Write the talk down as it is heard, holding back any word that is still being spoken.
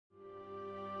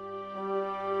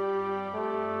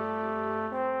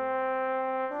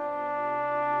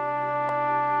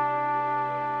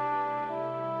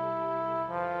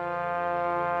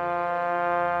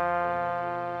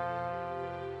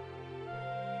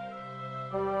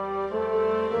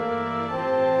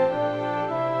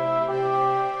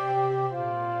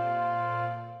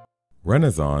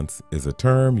Renaissance is a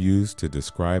term used to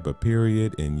describe a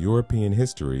period in European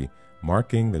history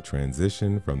marking the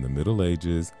transition from the Middle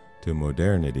Ages to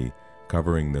modernity,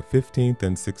 covering the 15th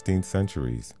and 16th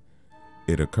centuries.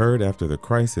 It occurred after the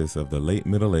crisis of the late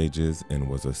Middle Ages and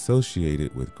was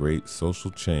associated with great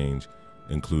social change,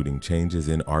 including changes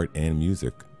in art and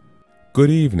music. Good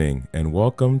evening, and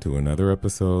welcome to another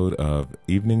episode of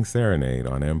Evening Serenade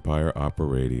on Empire Opera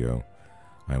Radio.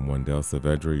 I'm Waundell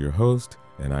Saavedra, your host,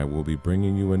 and I will be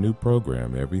bringing you a new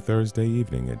program every Thursday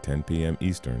evening at 10 p.m.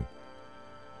 Eastern.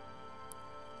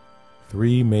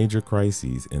 Three major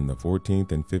crises in the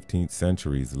 14th and 15th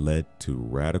centuries led to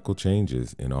radical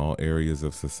changes in all areas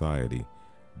of society: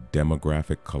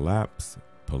 demographic collapse,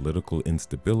 political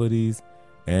instabilities,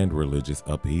 and religious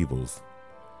upheavals.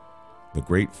 The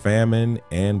Great Famine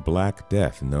and Black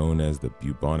Death, known as the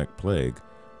bubonic plague,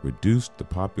 reduced the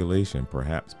population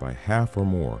perhaps by half or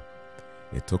more.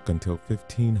 It took until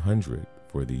 1500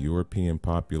 for the European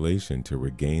population to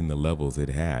regain the levels it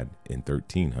had in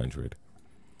 1300.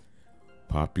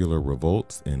 Popular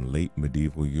revolts in late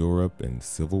medieval Europe and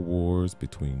civil wars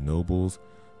between nobles,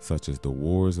 such as the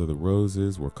Wars of the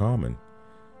Roses, were common,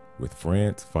 with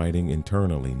France fighting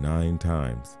internally 9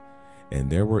 times. And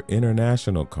there were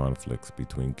international conflicts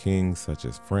between kings such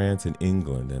as France and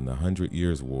England in the 100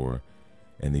 Years' War,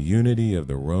 and the unity of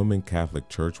the Roman Catholic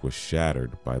Church was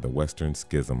shattered by the Western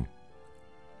Schism.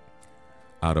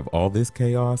 Out of all this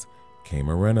chaos came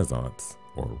a Renaissance,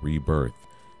 or rebirth,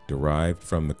 derived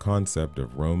from the concept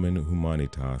of Roman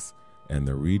humanitas and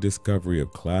the rediscovery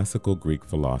of classical Greek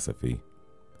philosophy.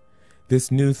 This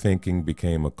new thinking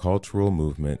became a cultural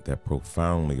movement that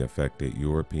profoundly affected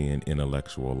European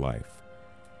intellectual life.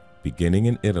 Beginning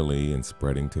in Italy and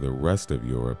spreading to the rest of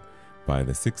Europe, by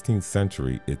the 16th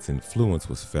century, its influence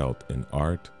was felt in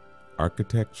art,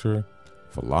 architecture,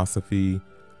 philosophy,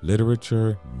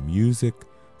 literature, music,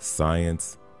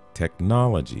 science,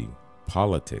 technology,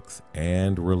 politics,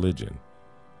 and religion.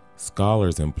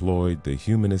 Scholars employed the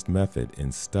humanist method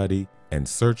in study and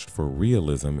searched for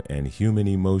realism and human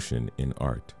emotion in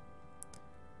art.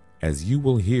 As you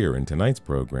will hear in tonight's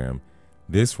program,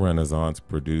 this Renaissance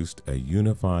produced a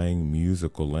unifying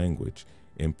musical language,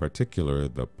 in particular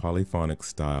the polyphonic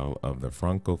style of the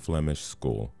Franco-Flemish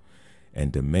school,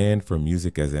 and demand for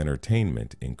music as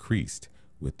entertainment increased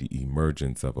with the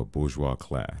emergence of a bourgeois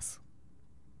class.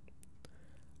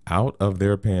 Out of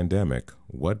their pandemic,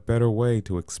 what better way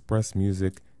to express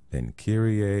music than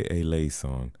Kyrie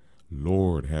eleison,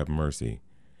 Lord have mercy.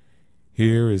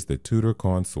 Here is the Tudor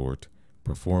Consort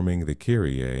performing the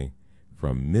Kyrie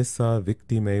from Missa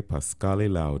Victimae Paschali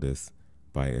Laudes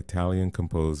by Italian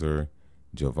composer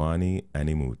Giovanni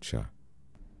Animuccia.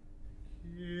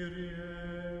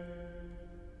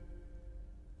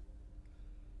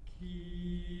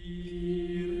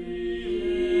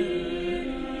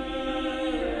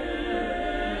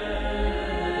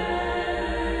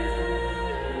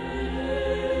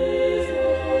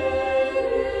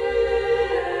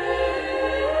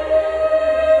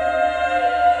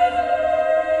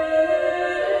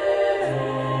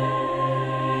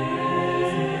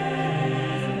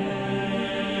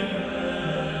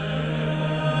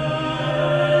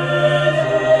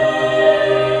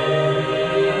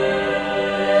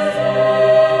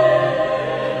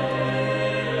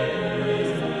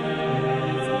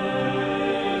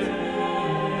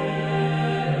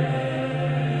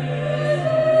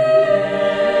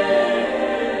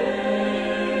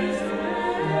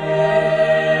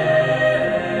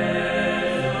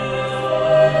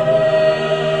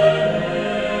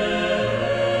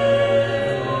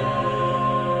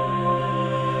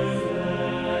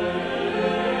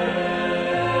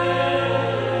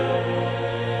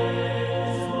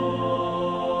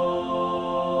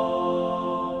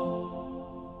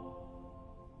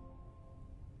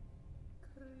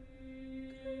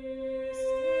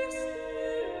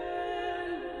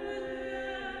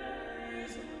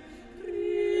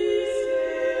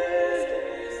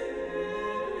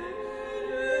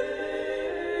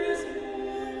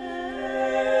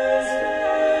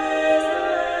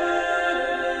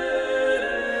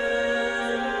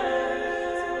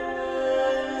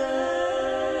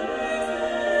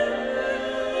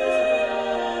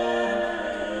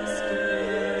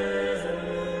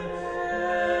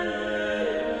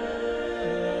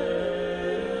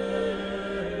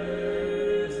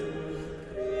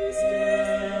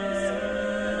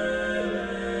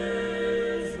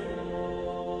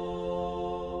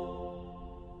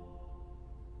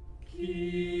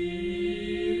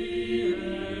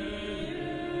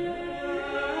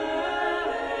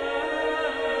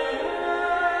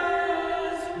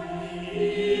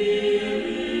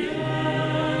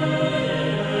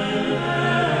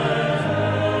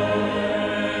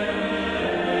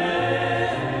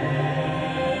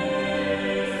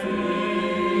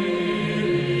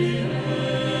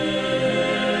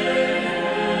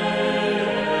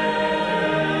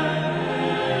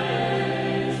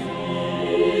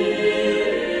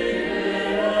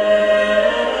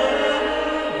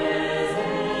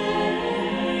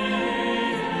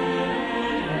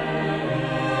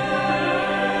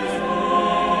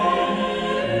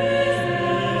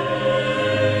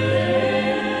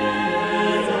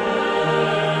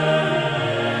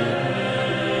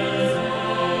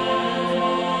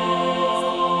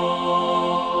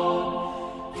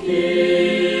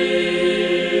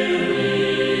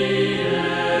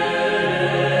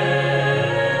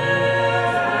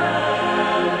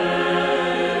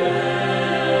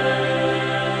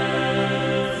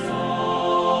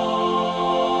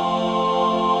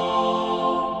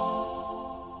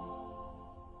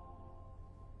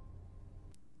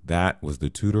 That was the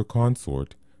Tudor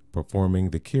Consort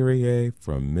performing the Kyrie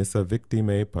from Missa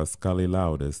Victimae Paschali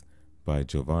Laudes by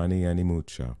Giovanni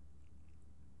Animuccia.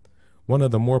 One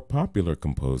of the more popular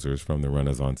composers from the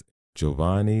Renaissance,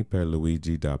 Giovanni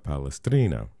Pierluigi da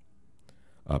Palestrina.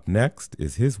 Up next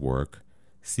is his work,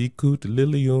 Sicut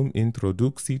Lilium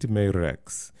Introduxit me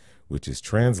Rex, which is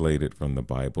translated from the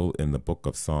Bible in the Book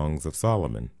of Songs of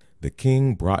Solomon. The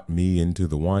king brought me into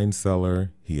the wine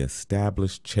cellar, he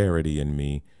established charity in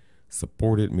me,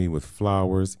 supported me with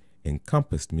flowers,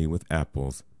 encompassed me with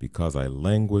apples, because I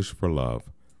languish for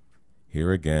love.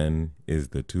 Here again is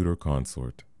the Tudor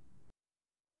Consort.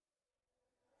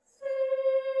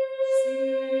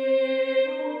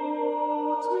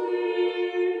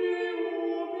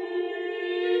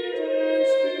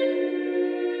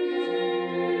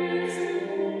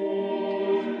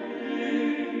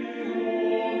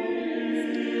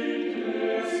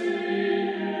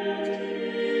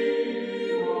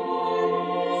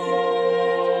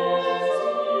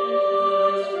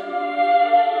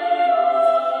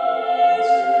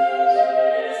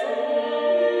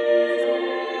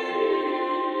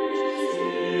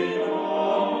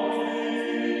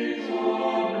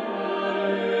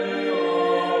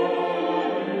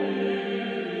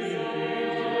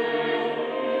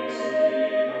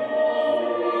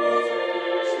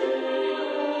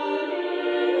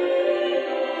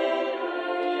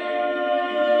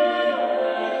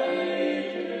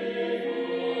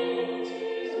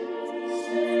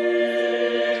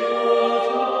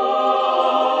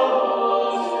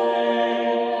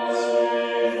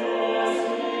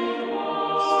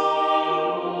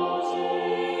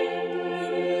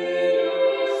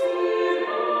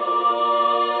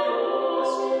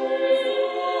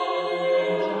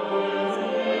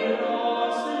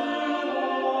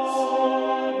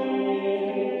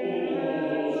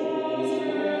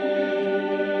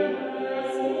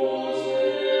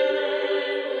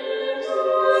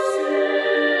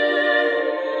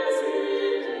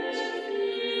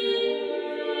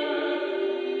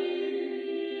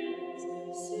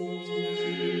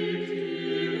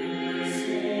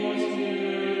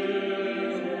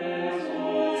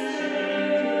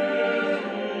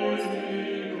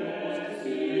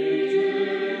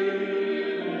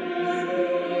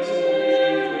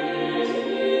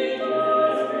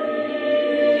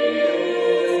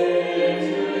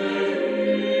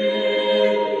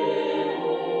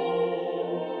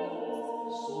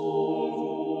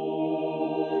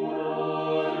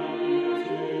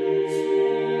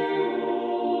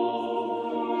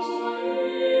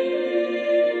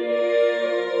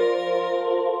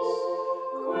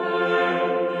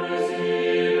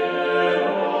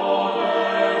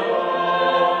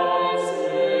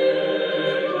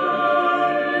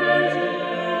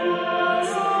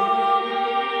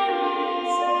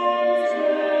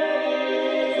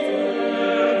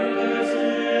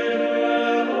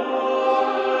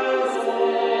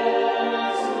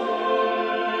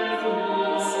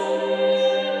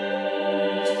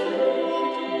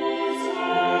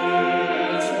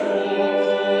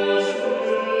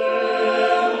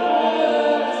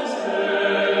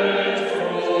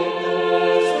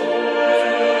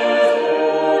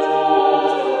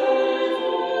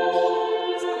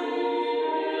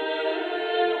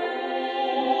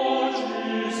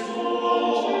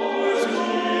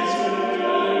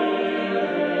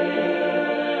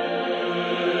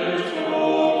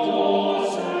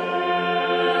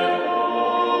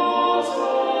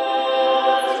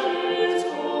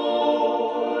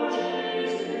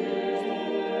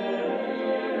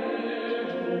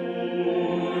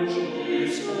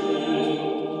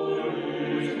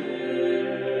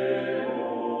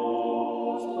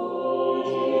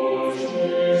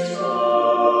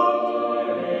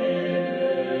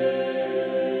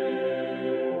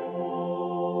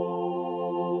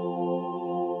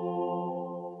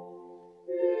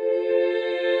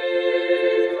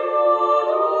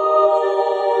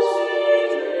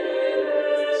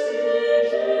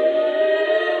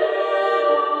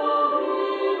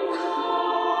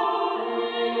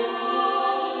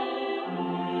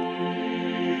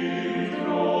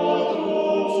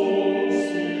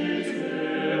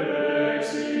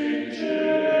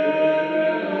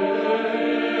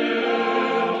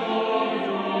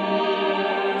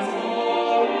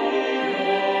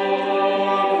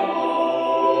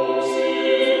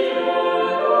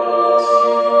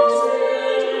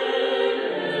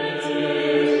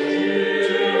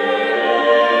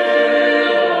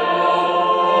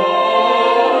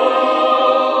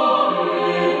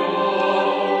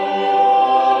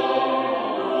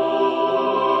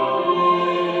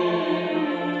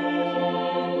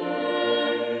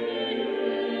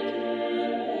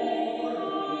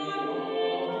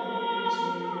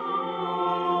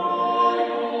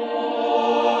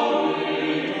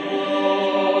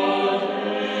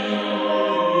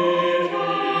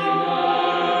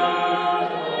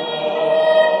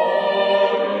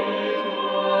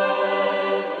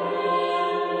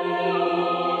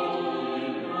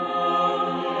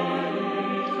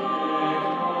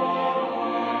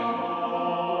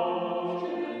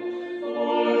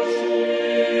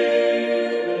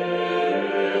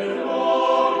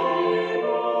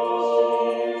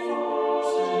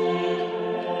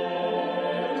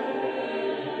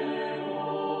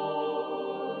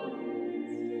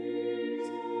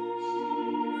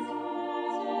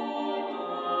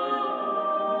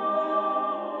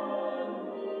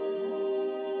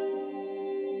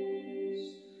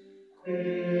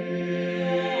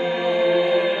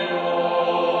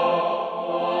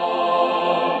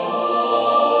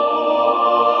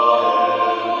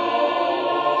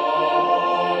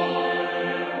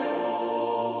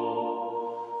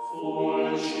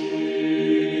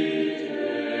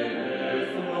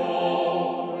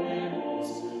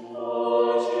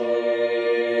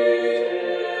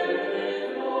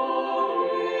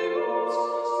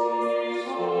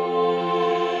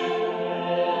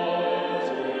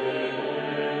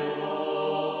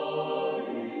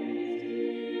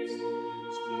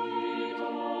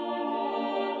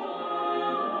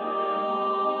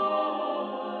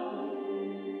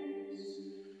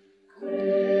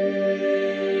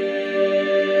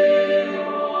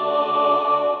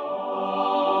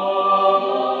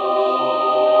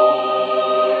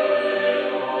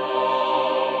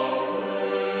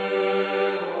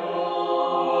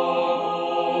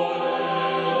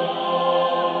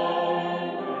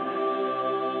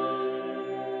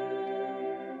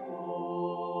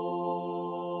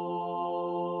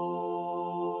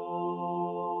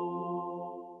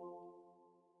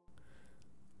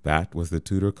 That was the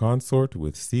Tudor Consort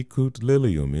with Sicut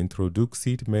Lilium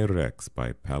Introduxit me Rex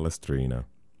by Palestrina.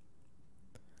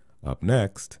 Up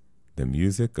next, the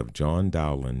music of John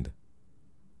Dowland.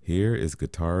 Here is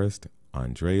guitarist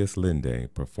Andreas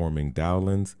Lindae performing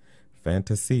Dowland's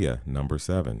Fantasia No.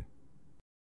 7.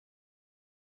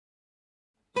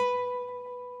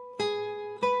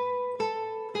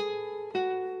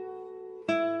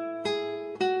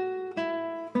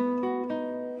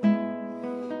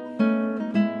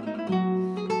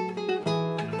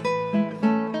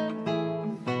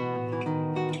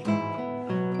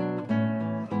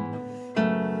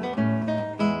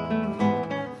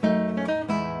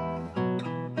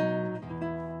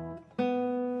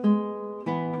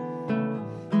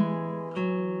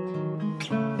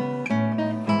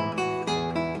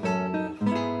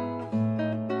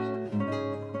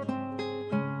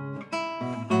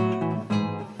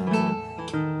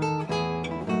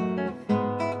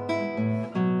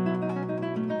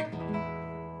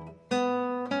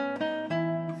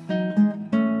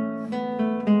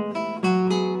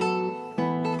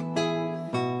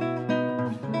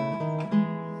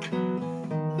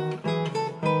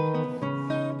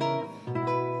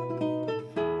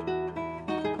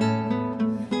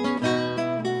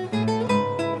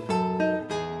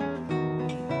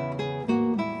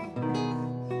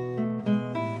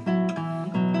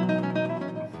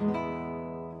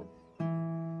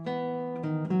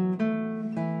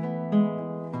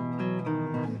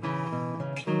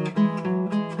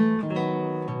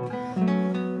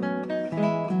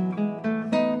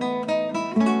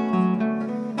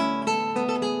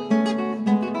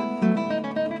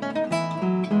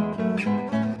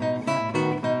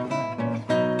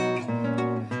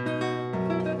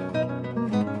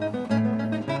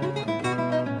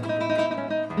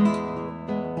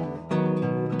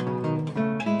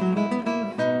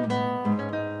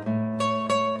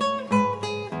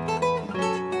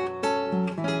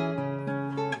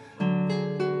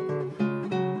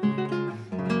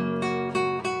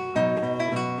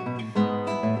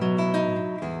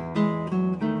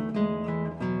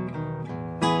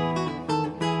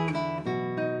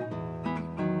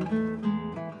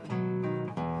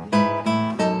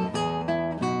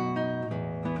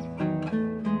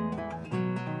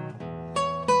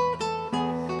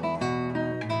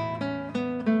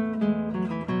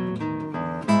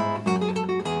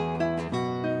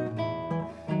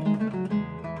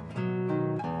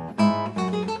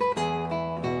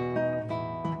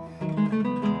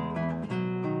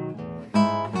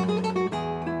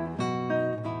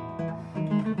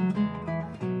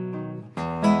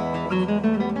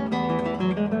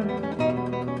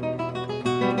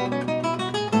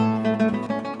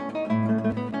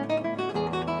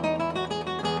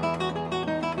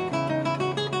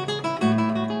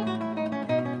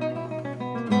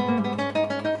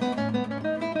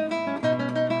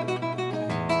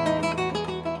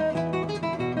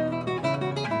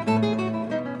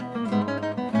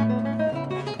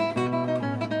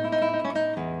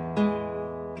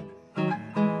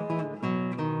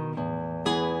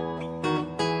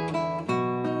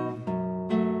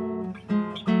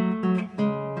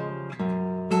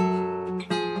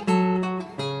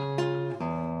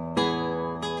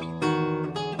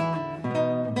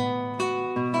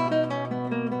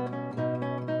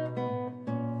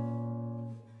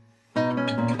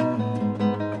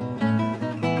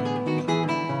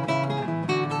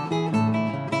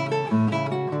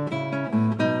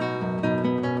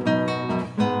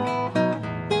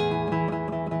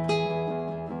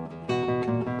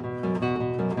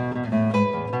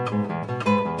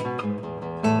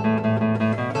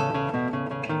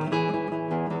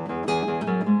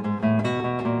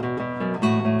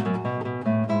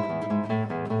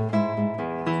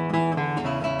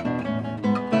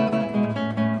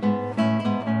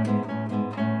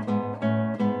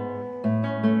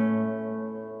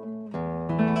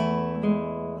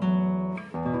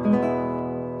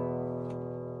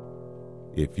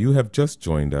 If you have just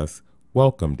joined us,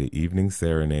 welcome to Evening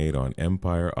Serenade on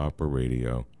Empire Opera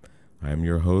Radio. I am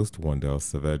your host, Waundell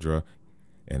Saavedra,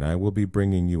 and I will be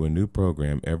bringing you a new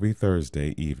program every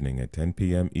Thursday evening at 10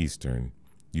 p.m. Eastern.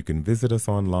 You can visit us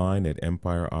online at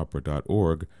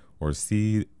empireopera.org or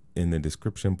see in the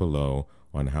description below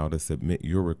on how to submit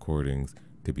your recordings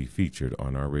to be featured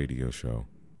on our radio show.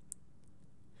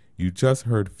 You just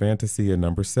heard Fantasia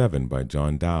No. 7 by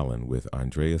John Dowland with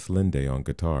Andreas Lindae on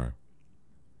guitar.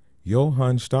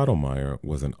 Johann Stadelmeier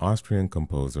was an Austrian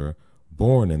composer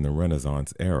born in the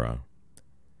Renaissance era.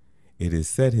 It is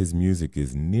said his music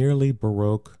is nearly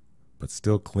Baroque, but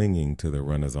still clinging to the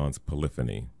Renaissance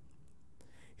polyphony.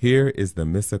 Here is the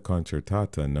Missa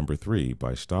Concertata No. 3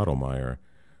 by Stadelmeier,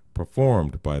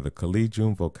 performed by the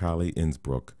Collegium Vocale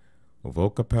Innsbruck,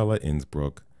 Vocappella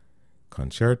Innsbruck,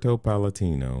 Concerto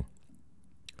Palatino,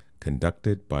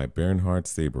 conducted by Bernhard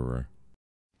Seberer.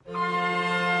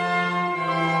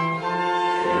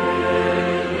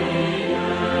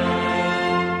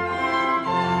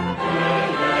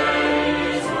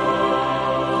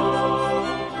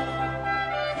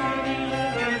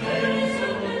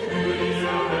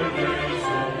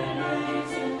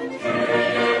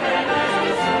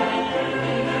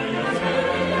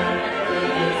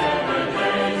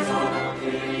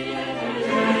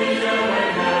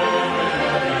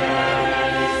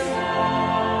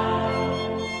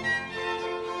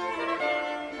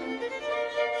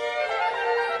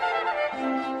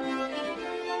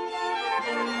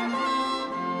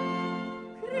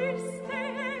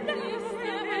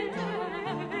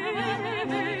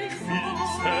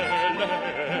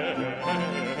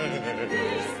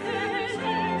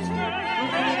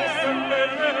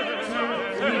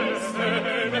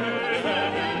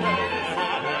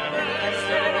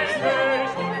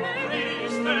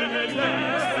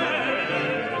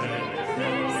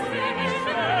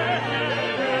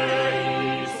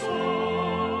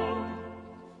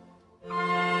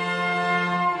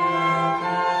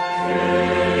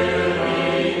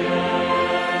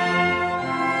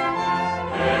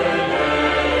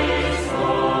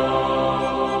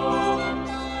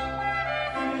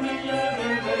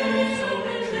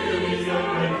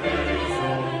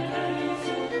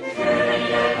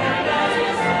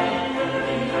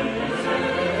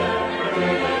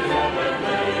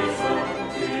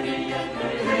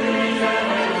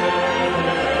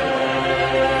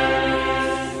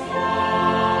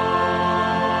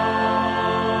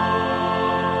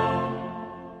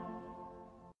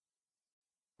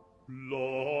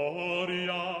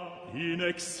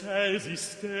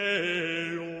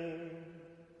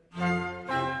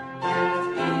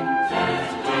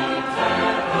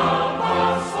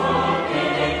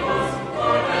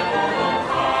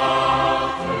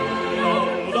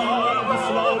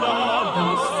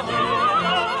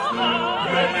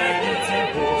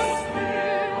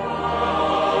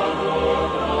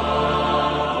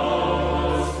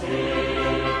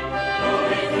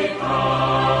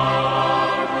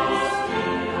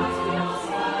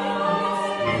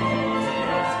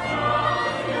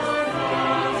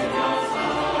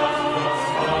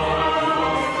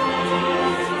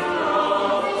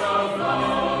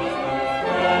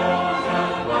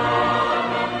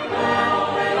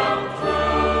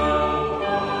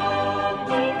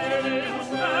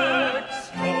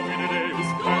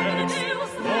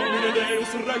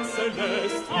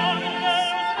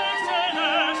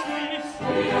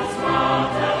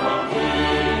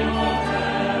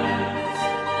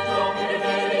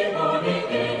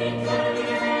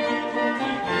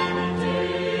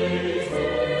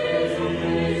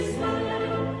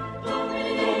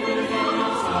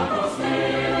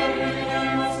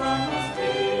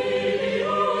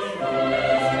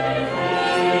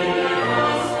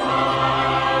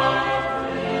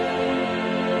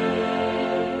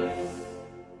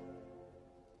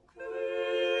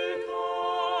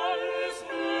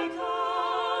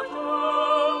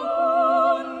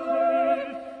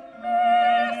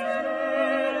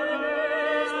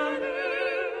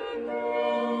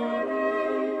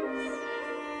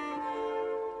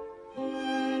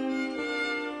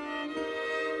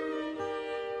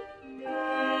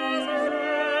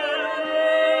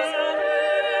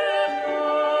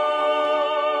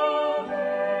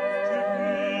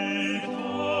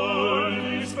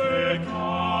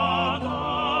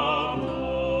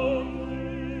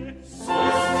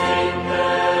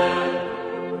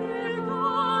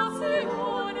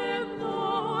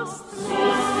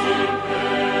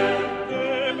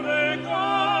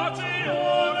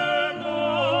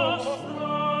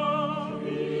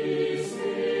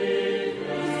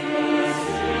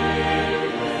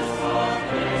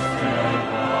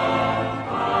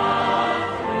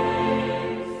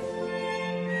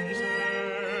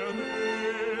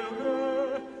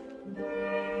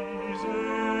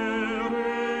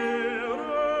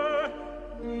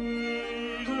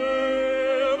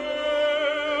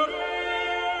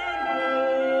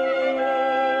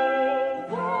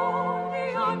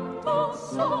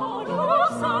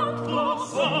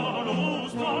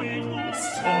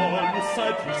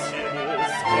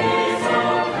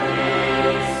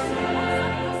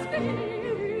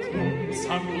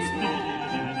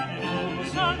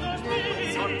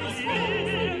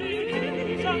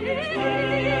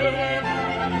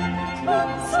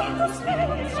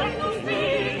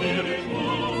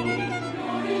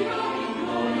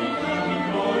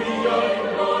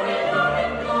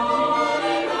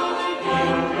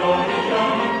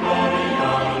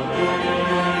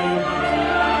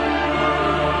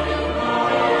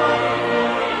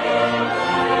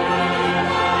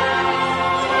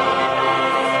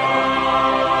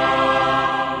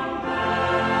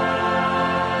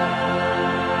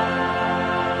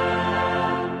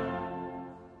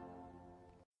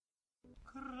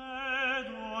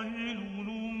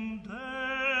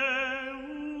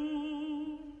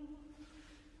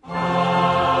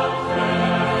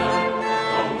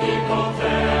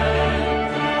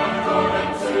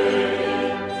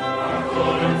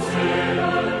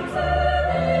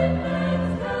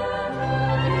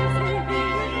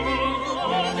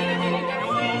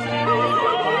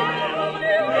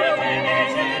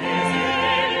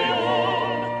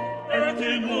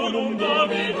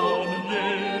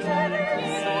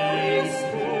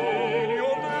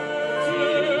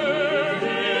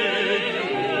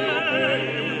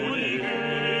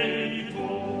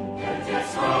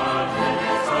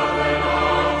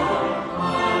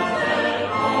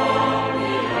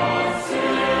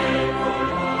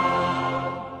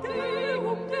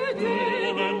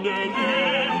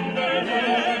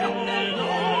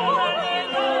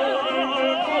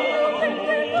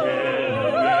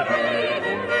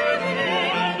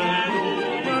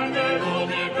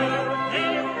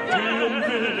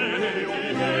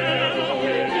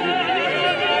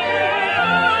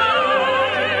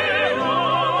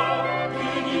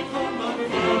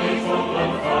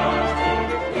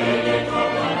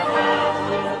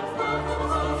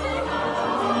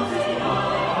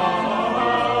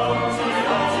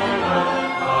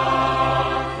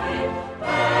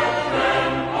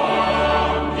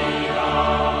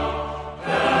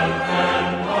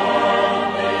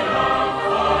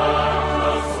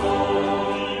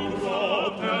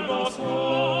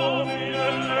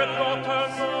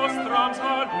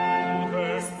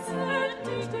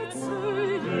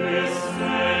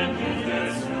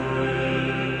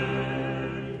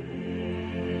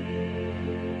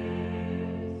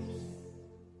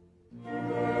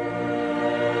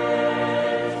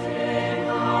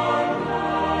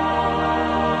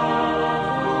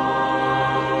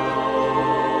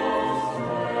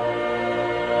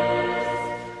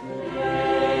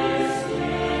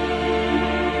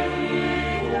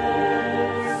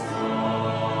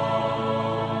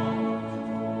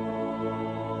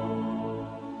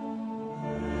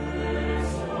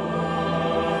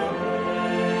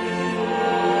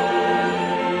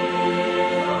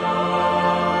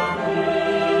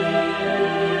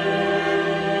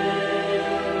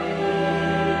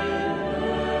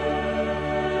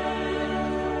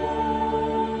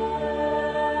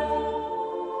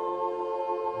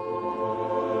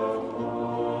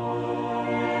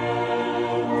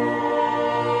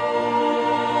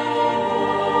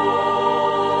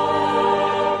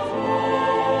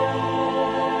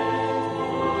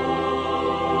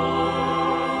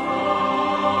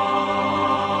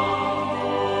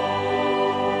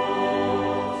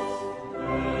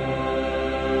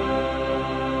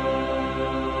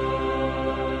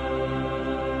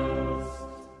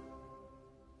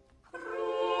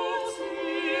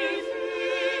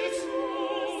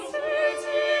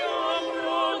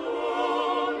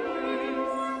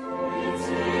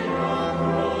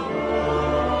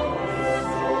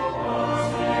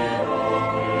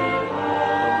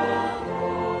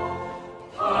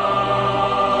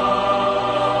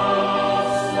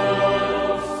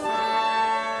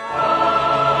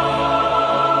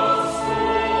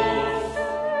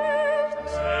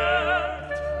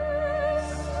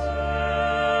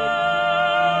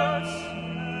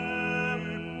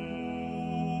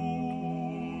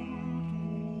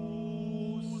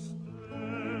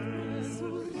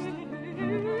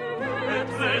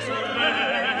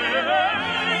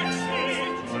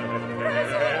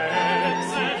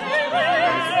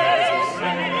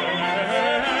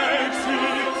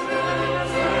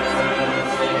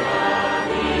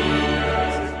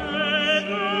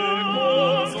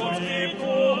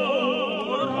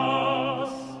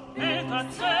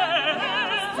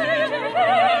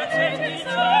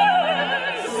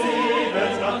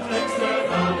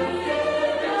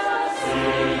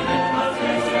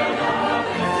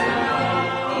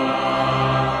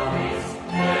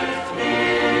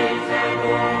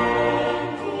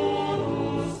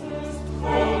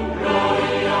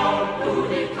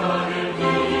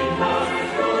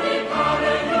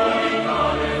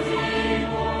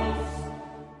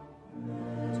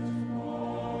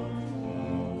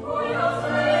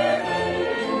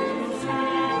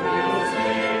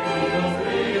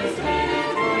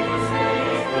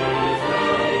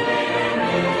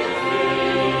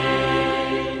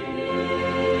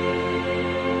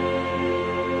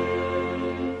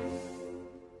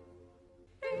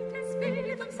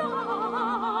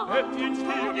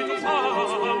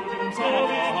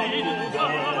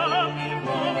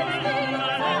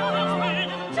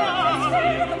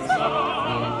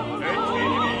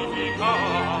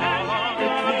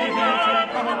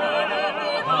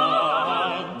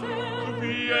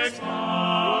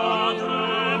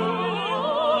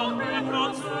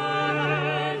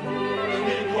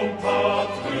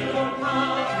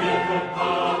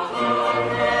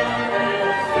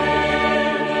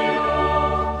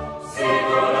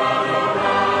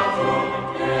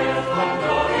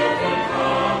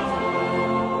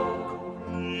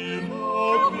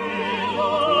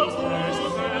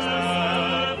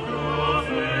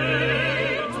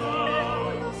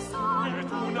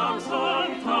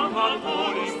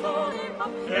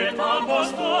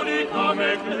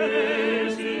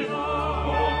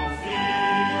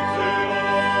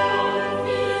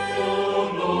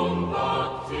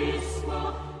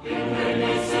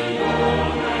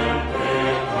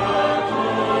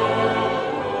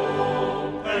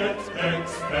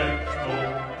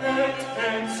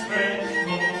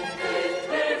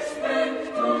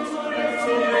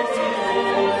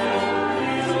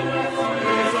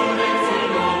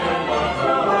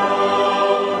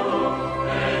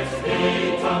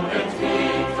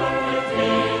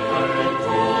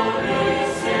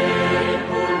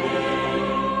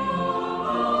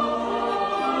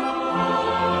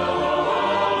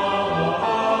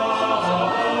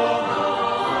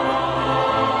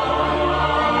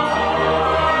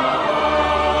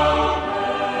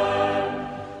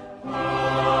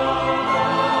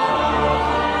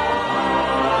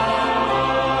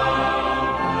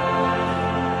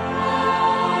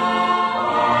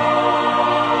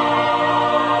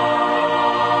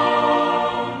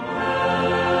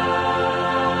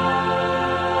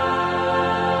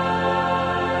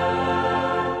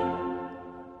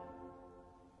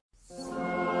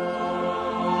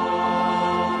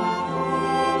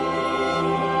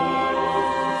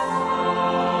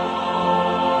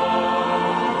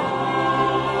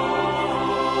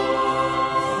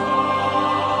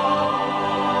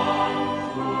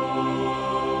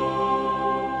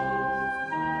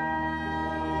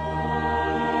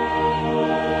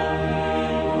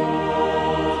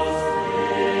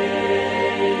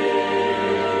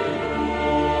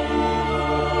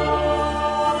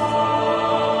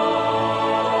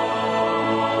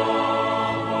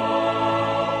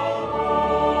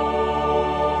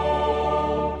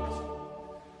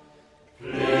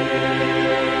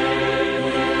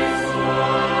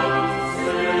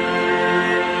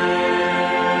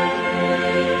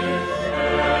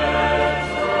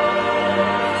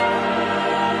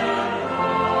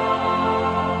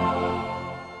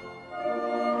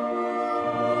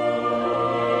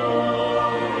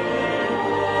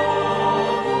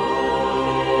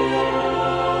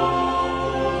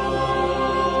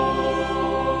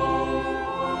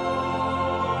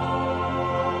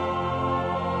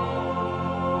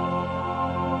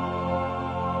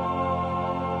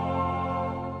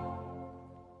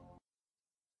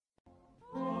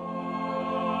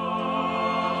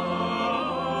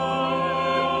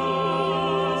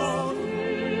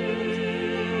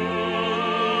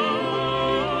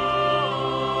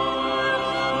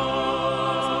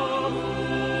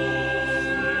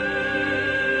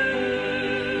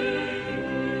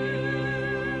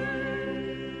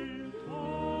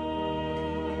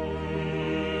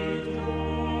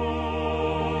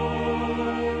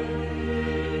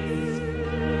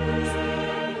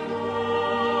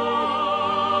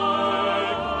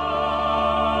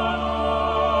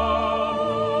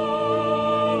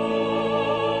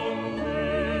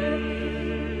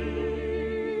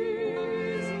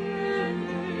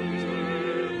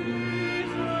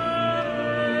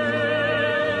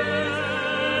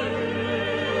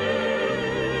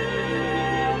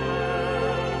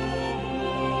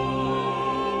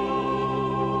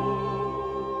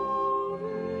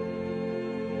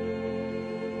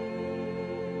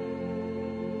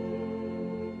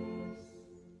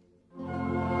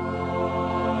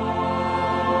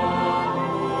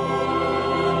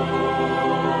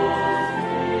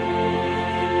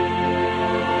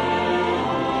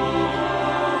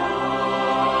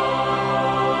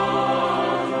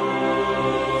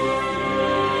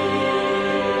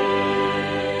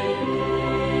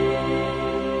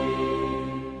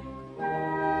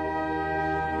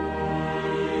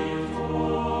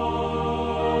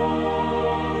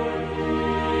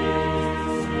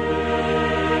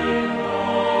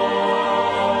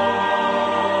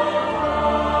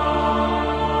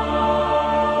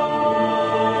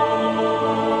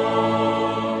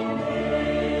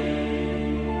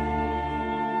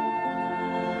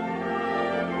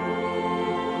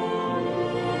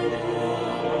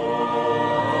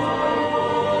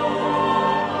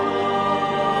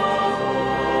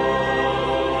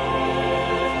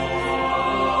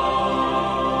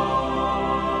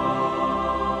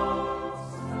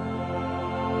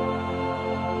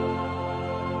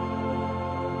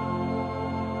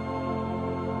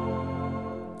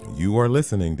 You are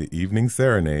listening to Evening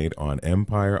Serenade on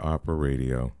Empire Opera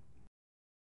Radio.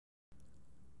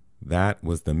 That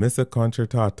was the Missa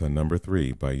Concertata No.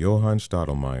 3 by Johann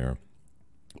Stadelmeier,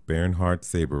 Bernhard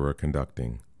Seberer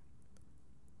conducting.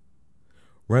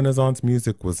 Renaissance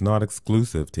music was not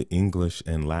exclusive to English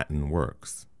and Latin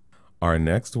works. Our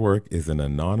next work is an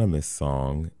anonymous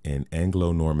song in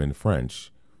Anglo-Norman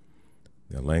French,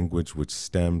 the language which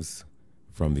stems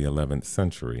from the 11th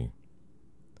century.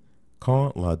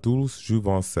 Quant la doulce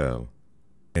jouvencelle.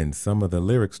 And some of the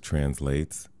lyrics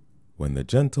translates, when the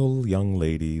gentle young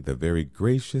lady, the very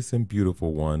gracious and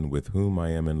beautiful one with whom I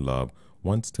am in love,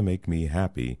 wants to make me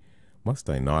happy, must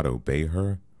I not obey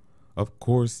her? Of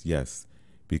course, yes,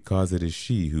 because it is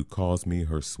she who calls me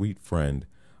her sweet friend.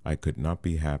 I could not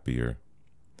be happier.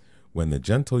 When the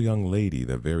gentle young lady,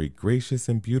 the very gracious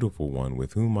and beautiful one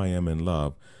with whom I am in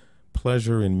love,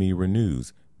 pleasure in me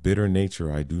renews, bitter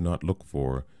nature I do not look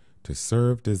for, to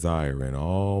serve desire in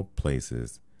all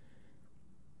places.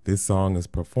 This song is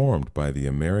performed by the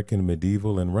American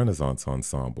Medieval and Renaissance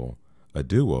Ensemble, a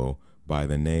duo by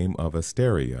the name of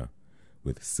Asteria,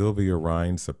 with Sylvia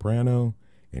Rhyne soprano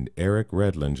and Eric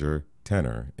Redlinger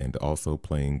tenor, and also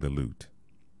playing the lute.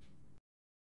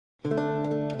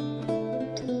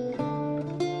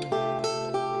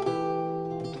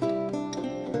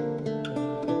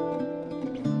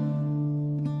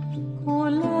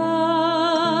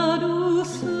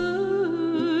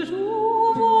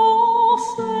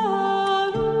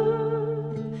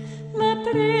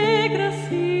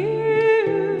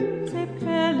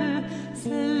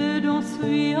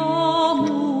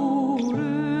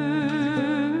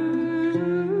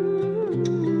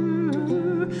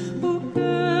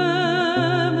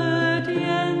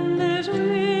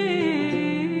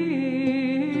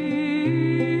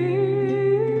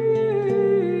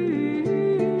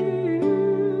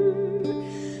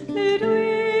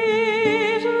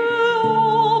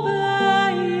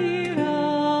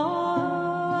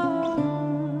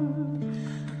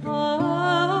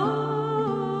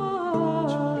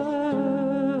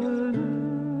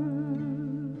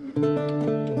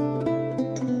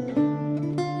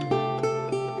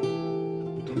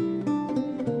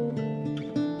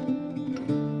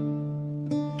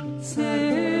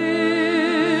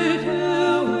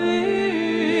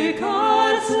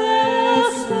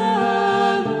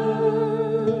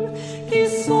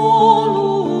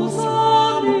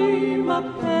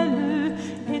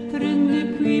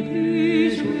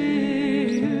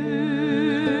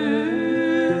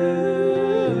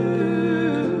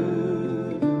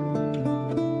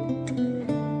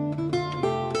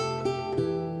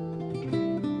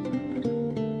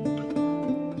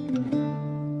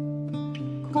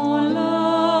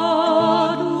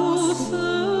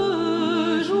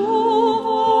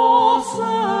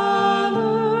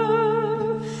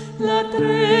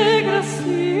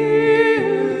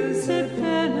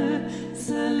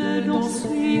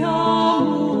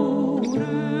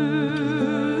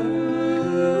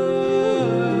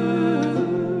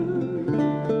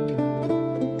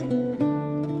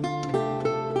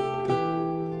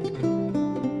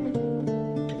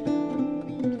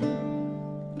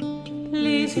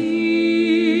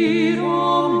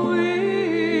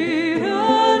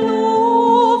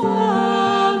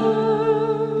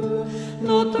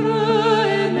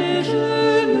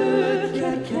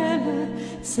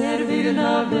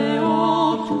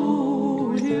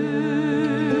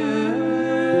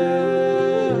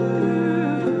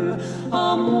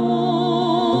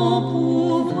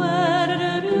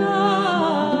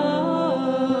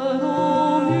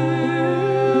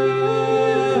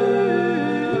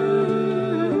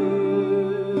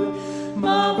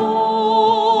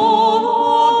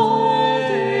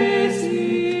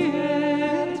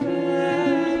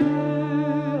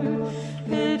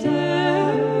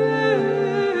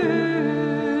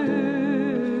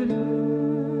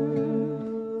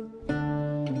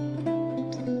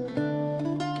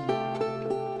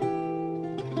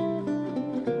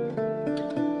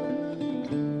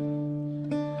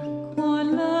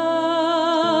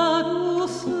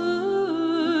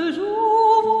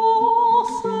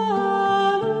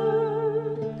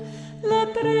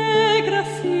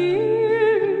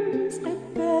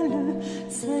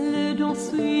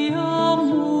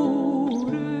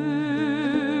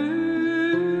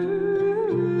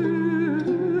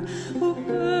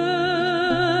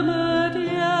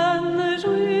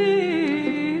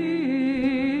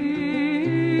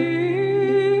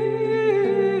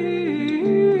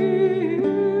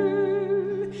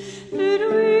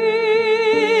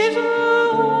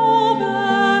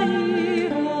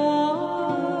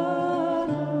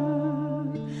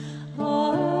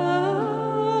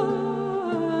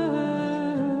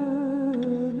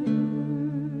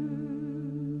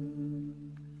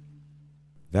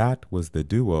 That was the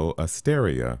duo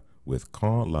Asteria with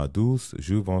Quant la doulce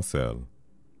jouvencelle.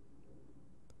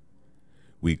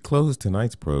 We close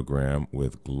tonight's program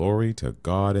with Glory to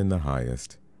God in the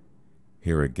Highest.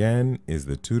 Here again is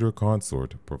the Tudor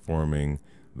Consort performing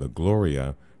the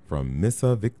Gloria from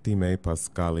Missa Victimae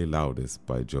Paschali Laudes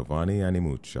by Giovanni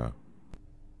Animuccia.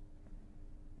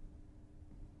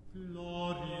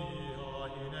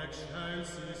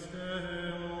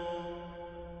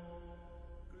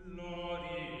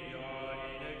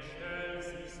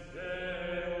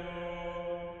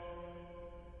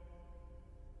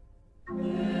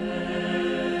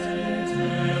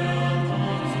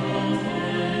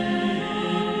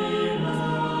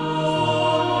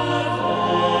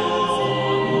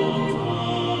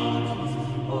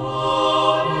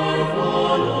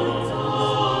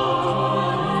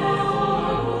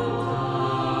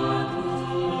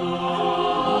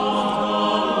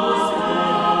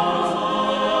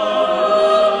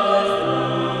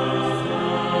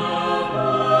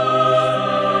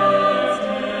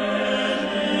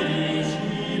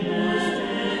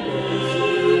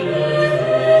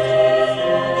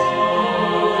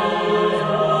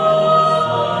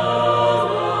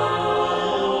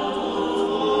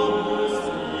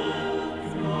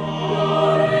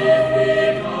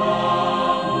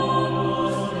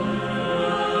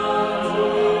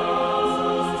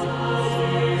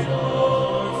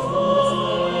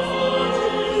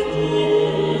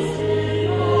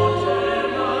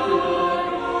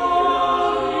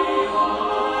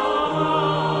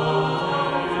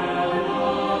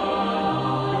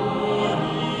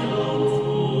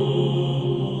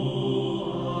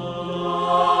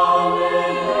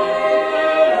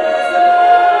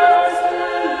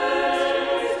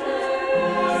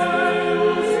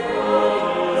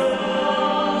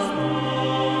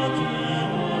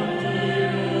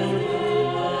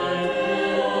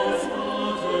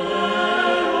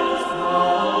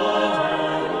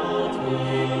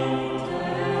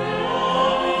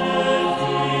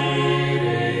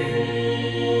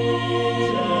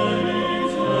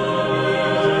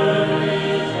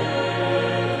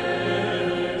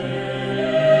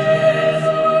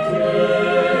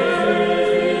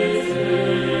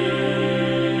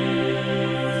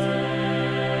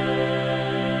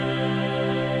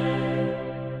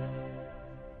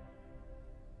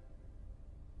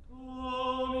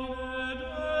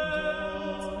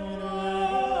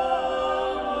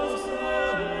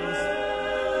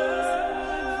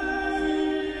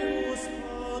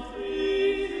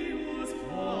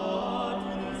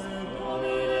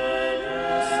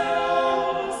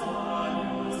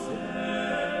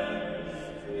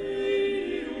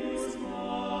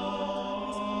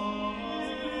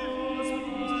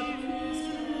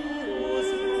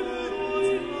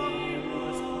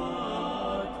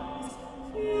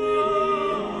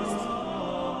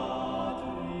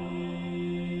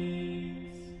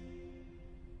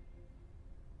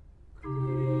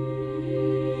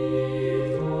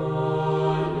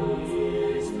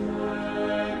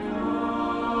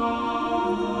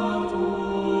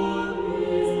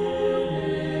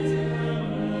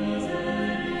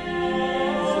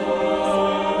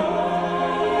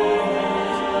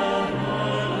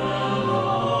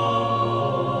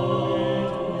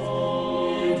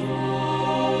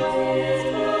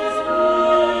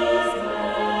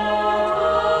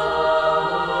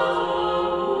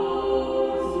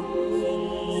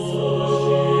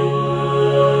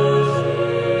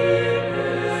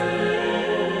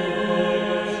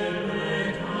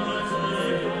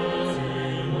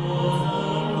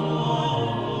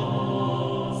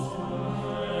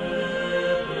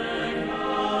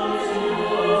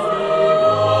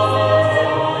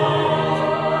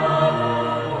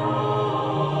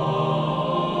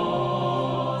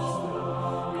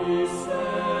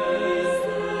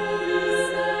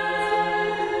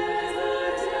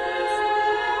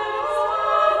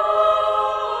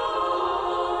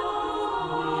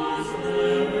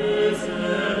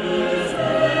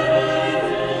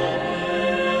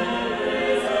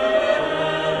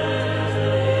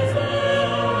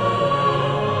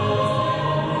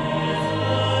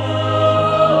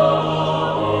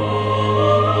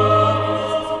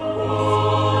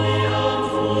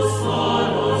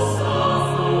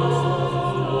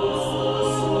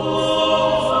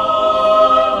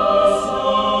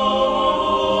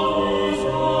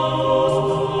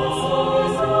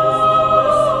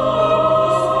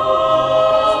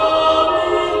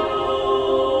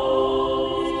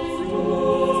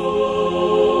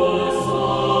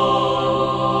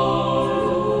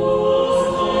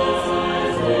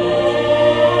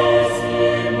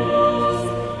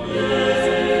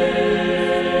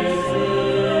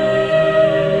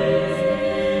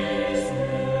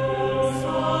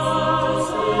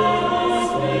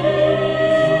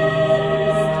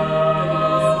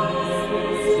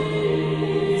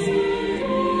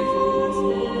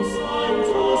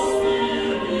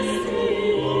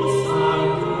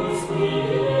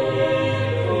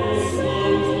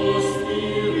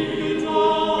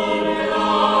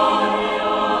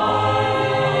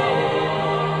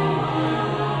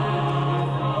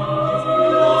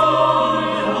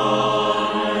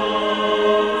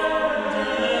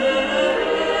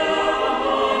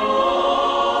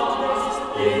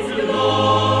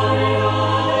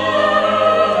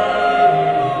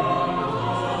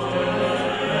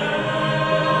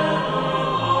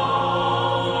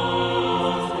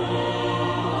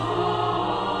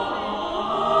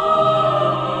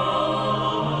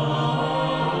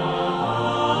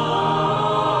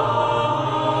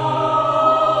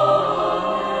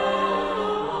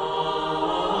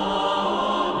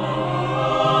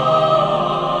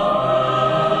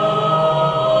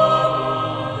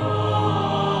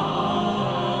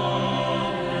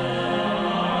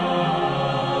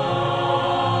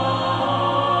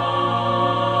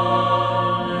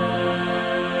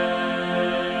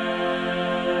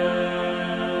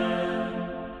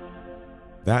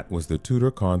 That was the Tudor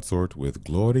Consort with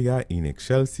Gloria in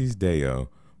Excelsis Deo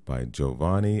by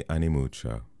Giovanni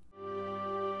Animuccia.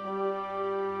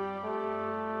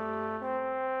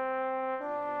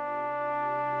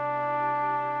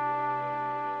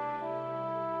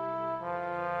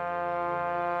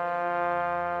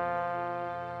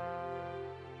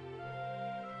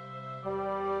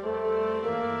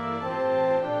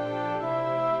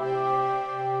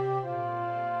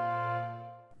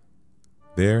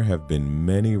 There have been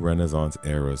many Renaissance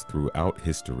eras throughout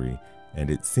history, and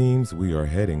it seems we are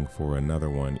heading for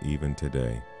another one even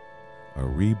today. A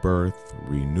rebirth,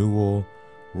 renewal,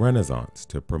 Renaissance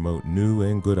to promote new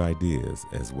and good ideas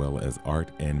as well as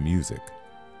art and music.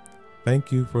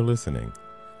 Thank you for listening.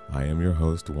 I am your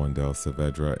host, Waundell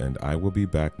Saavedra, and I will be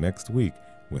back next week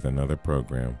with another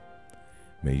program.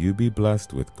 May you be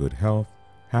blessed with good health,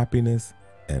 happiness,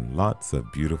 and lots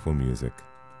of beautiful music.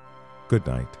 Good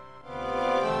night.